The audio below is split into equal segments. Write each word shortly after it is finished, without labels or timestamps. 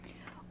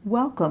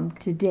Welcome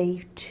to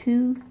day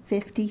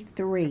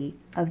 253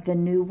 of the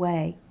New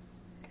Way.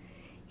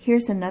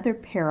 Here's another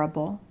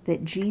parable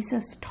that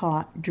Jesus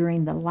taught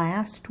during the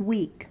last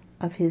week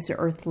of his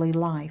earthly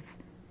life.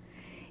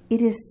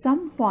 It is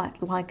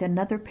somewhat like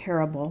another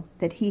parable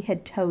that he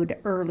had told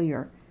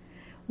earlier.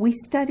 We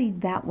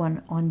studied that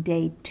one on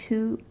day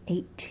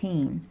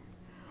 218.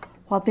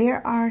 While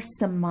there are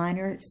some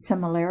minor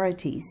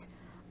similarities,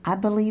 I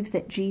believe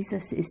that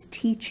Jesus is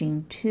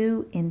teaching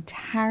two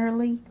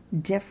entirely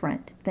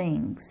different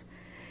things.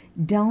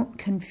 Don't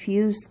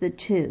confuse the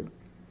two.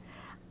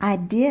 I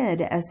did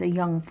as a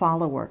young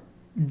follower.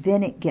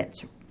 Then it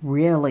gets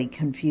really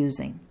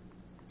confusing.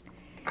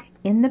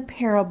 In the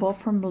parable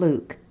from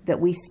Luke that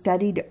we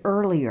studied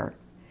earlier,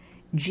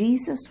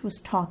 Jesus was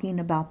talking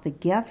about the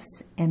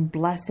gifts and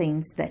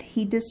blessings that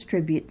he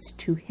distributes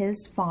to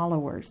his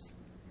followers.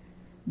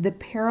 The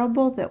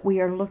parable that we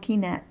are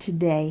looking at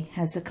today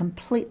has a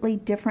completely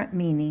different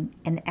meaning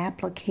and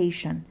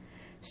application,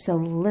 so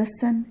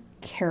listen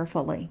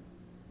carefully.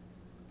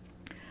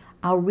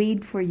 I'll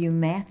read for you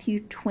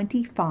Matthew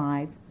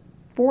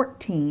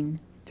 25:14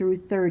 through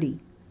 30.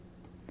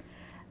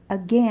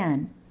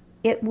 Again,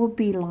 it will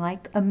be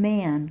like a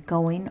man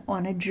going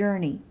on a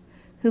journey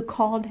who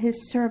called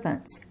his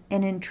servants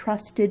and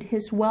entrusted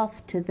his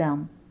wealth to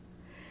them.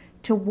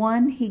 To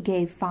one he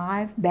gave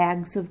 5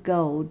 bags of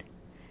gold,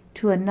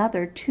 to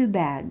another 2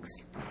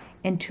 bags,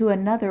 and to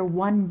another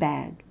 1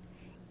 bag,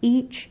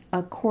 each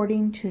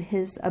according to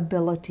his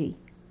ability.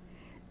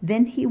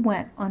 Then he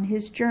went on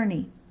his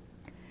journey.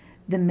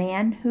 The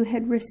man who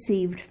had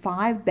received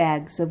 5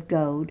 bags of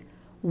gold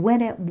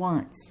went at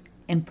once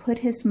and put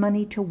his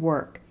money to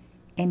work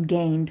and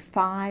gained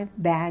 5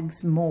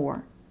 bags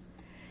more.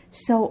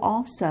 So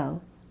also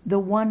the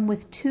one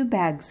with 2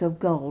 bags of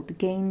gold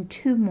gained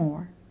 2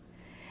 more.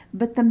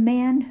 But the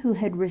man who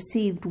had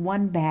received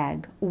 1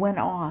 bag went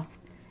off,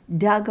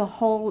 dug a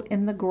hole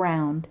in the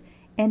ground,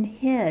 and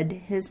hid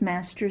his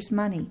master's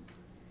money.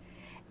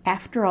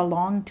 After a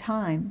long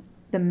time,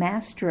 the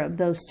master of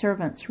those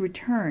servants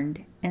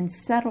returned and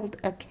settled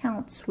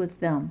accounts with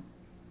them.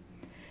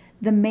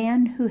 The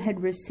man who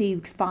had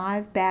received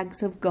 5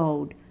 bags of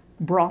gold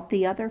brought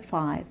the other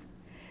 5.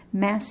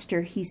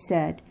 Master, he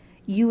said,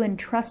 you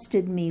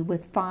entrusted me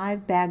with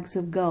 5 bags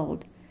of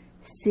gold.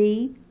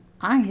 See,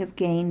 I have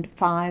gained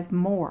 5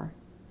 more.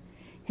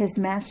 His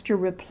master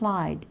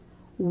replied,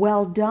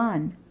 well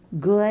done,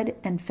 good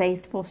and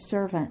faithful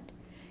servant.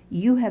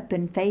 You have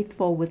been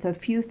faithful with a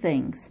few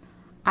things.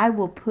 I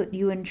will put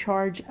you in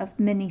charge of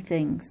many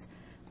things.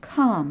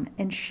 Come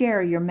and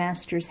share your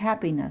master's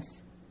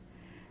happiness.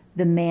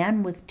 The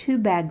man with 2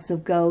 bags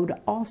of gold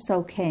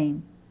also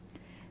came.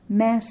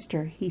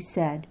 Master, he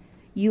said,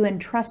 you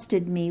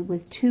entrusted me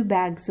with 2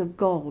 bags of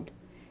gold.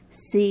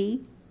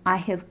 See, I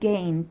have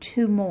gained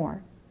 2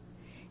 more.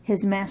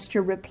 His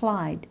master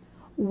replied,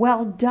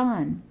 well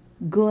done,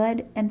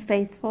 good and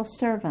faithful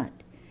servant.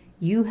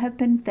 You have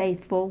been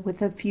faithful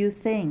with a few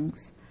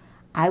things.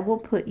 I will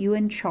put you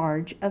in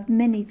charge of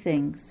many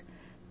things.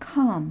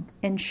 Come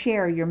and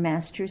share your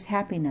master's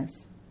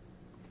happiness.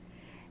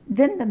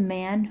 Then the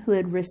man who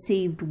had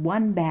received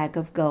 1 bag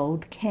of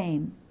gold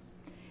came.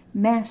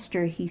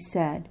 Master, he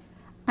said,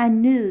 I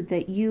knew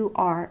that you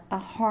are a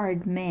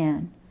hard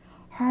man,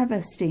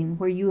 harvesting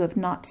where you have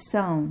not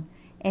sown,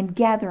 and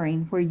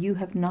gathering where you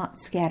have not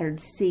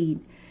scattered seed.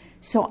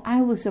 So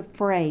I was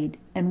afraid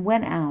and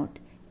went out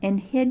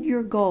and hid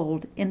your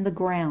gold in the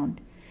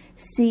ground.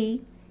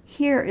 See,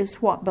 here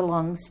is what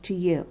belongs to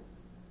you.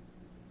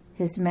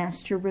 His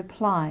master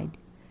replied,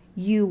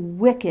 you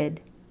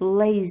wicked,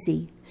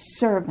 lazy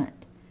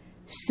servant.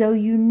 So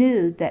you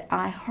knew that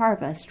I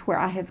harvest where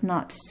I have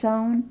not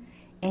sown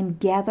and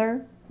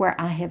gather where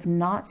I have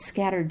not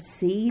scattered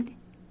seed?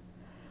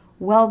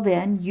 Well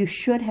then, you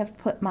should have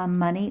put my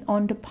money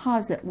on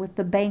deposit with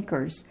the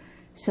bankers,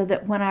 so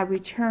that when I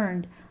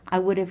returned, I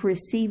would have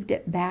received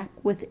it back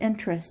with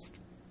interest.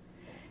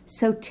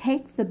 So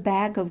take the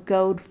bag of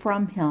gold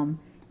from him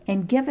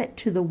and give it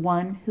to the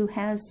one who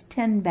has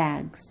 10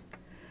 bags.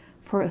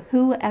 For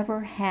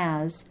whoever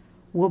has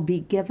will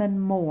be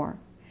given more,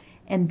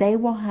 and they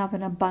will have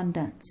an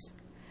abundance.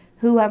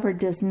 Whoever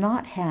does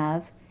not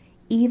have,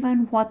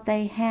 even what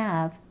they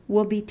have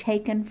will be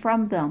taken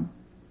from them.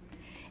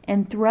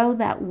 And throw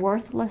that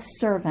worthless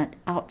servant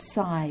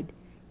outside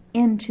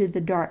into the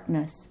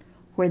darkness,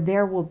 where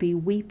there will be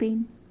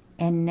weeping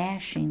and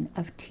gnashing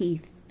of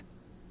teeth.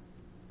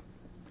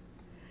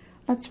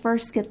 Let's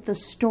first get the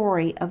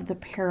story of the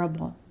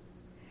parable.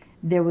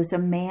 There was a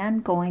man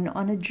going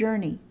on a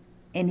journey,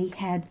 and he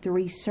had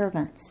 3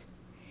 servants.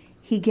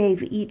 He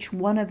gave each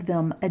one of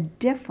them a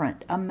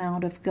different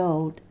amount of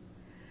gold.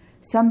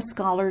 Some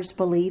scholars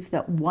believe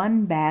that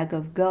 1 bag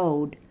of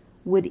gold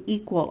would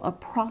equal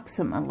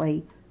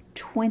approximately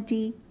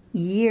 20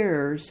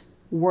 years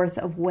worth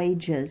of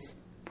wages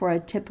for a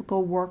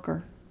typical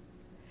worker.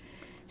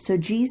 So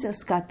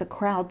Jesus got the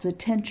crowd's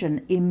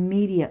attention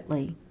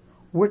immediately.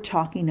 We're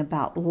talking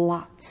about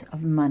lots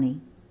of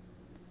money.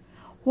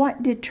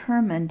 What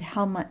determined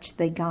how much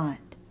they got?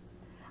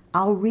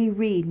 I'll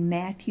reread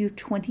Matthew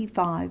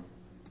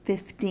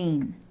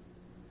 25:15.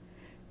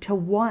 To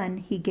one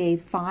he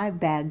gave 5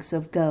 bags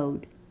of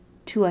gold,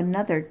 to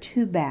another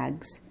 2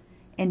 bags,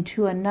 and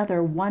to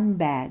another 1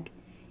 bag,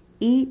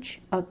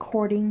 each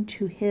according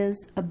to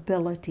his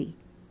ability.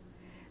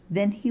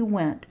 Then he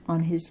went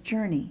on his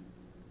journey.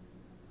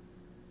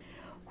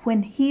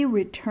 When he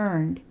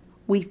returned,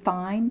 we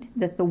find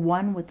that the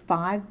one with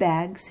 5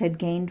 bags had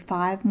gained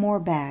 5 more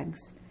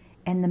bags,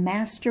 and the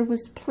master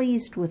was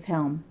pleased with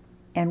him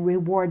and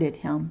rewarded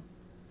him.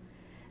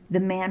 The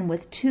man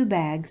with 2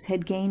 bags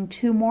had gained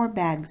 2 more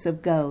bags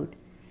of gold,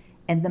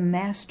 and the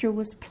master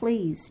was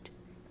pleased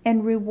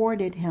and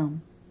rewarded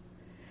him.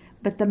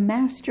 But the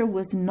master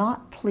was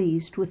not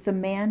pleased with the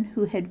man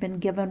who had been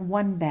given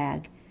 1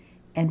 bag,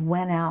 and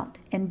went out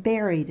and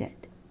buried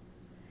it.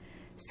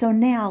 So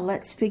now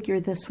let's figure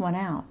this one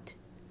out.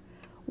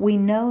 We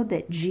know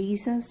that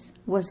Jesus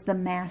was the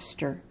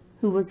master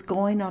who was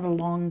going on a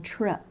long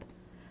trip,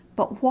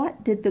 but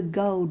what did the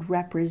gold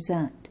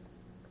represent?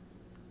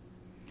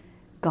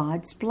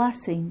 God's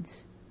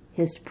blessings,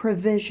 His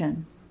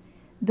provision,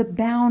 the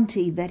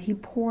bounty that He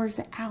pours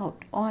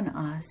out on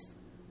us.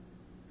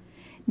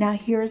 Now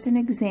here's an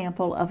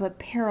example of a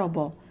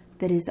parable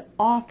that is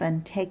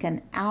often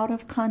taken out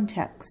of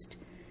context.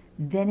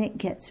 Then it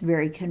gets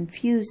very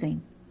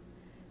confusing.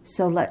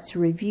 So let's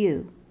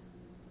review.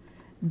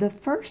 The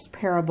first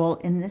parable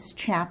in this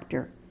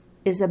chapter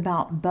is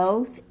about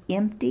both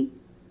empty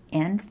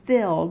and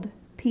filled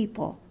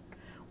people,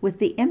 with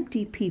the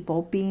empty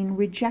people being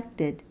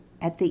rejected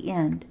at the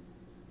end.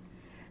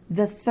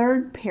 The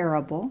third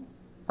parable,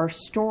 or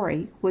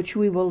story, which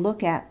we will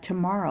look at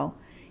tomorrow,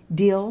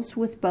 deals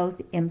with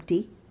both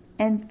empty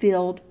and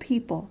filled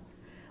people,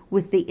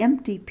 with the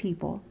empty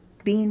people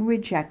being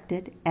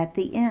rejected at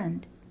the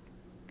end.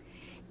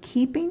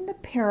 Keeping the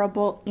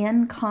parable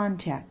in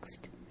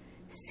context,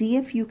 see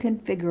if you can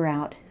figure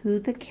out who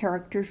the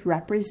characters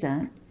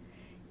represent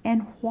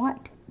and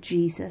what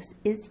Jesus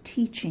is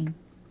teaching.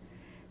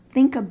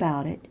 Think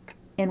about it,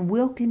 and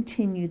we'll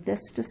continue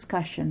this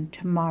discussion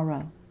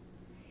tomorrow.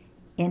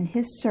 In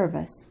his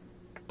service,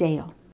 Dale.